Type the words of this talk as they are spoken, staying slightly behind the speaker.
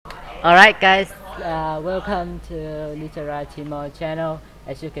Alright guys, welcome to Literary Timo channel.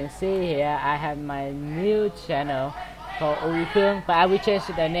 As you can see here, I have my new channel called Uwifương, but I will change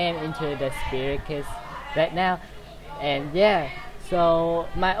the name into the Spirit Kids right now. And yeah, so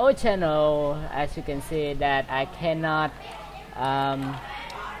my old channel, as you can see, that I cannot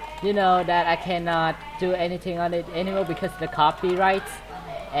that I cannot do anything on it anymore because of the copyrights.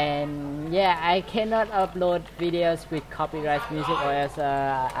 And yeah, I cannot upload videos with copyright music or else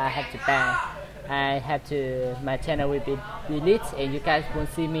I have to ban. My channel will be deleted and you guys won't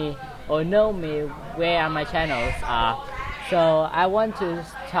see me or know me where my channels are. So I want to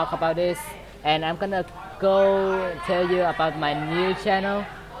talk about this, and I'm gonna go tell you about my new channel.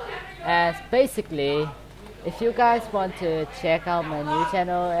 As basically, if you guys want to check out my new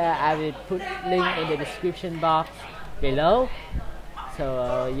channel, I will put link in the description box below,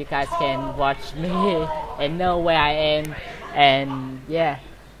 so you guys can watch me and know where I am. And yeah,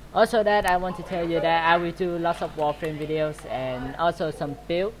 also that I want to tell you that I will do lots of Warframe videos and also some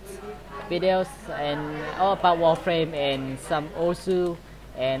builds videos and all about Warframe and some Osu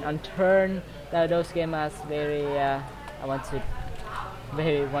and Unturned. Those games are I very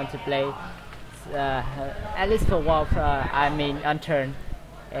want to play, at least for Unturned.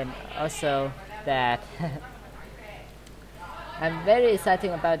 And also that I'm very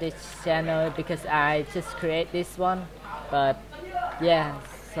excited about this channel because I just create this one, but yeah,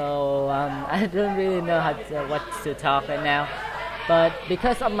 so I don't really know what to talk right now, but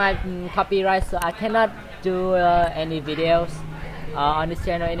because of my copyright, so I cannot do any videos on this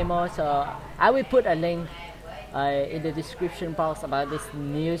channel anymore. So I will put a link in the description box about this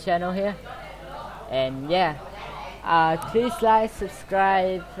new channel here. And yeah, please like,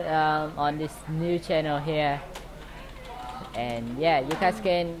 subscribe on this new channel here. And yeah, you guys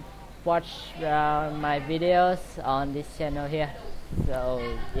can watch my videos on this channel here. So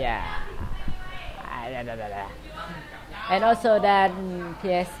yeah, and also that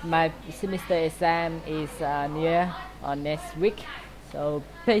yes, my semester exam is near on next week. So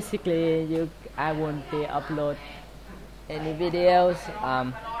basically, I won't be upload any videos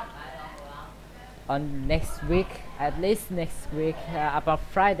on next week, at least next week, about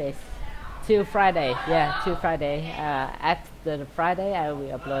Fridays. Till Friday, yeah, till Friday. After the Friday, I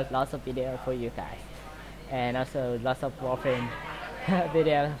will upload lots of videos for you guys, and also lots of Warframe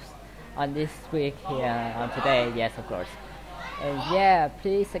videos on this week here on today. Yes, of course. And yeah,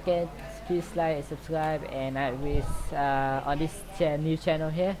 please like and subscribe, and I will on this new channel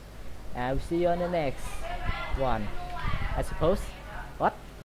here. I will see you on the next one, I suppose. What?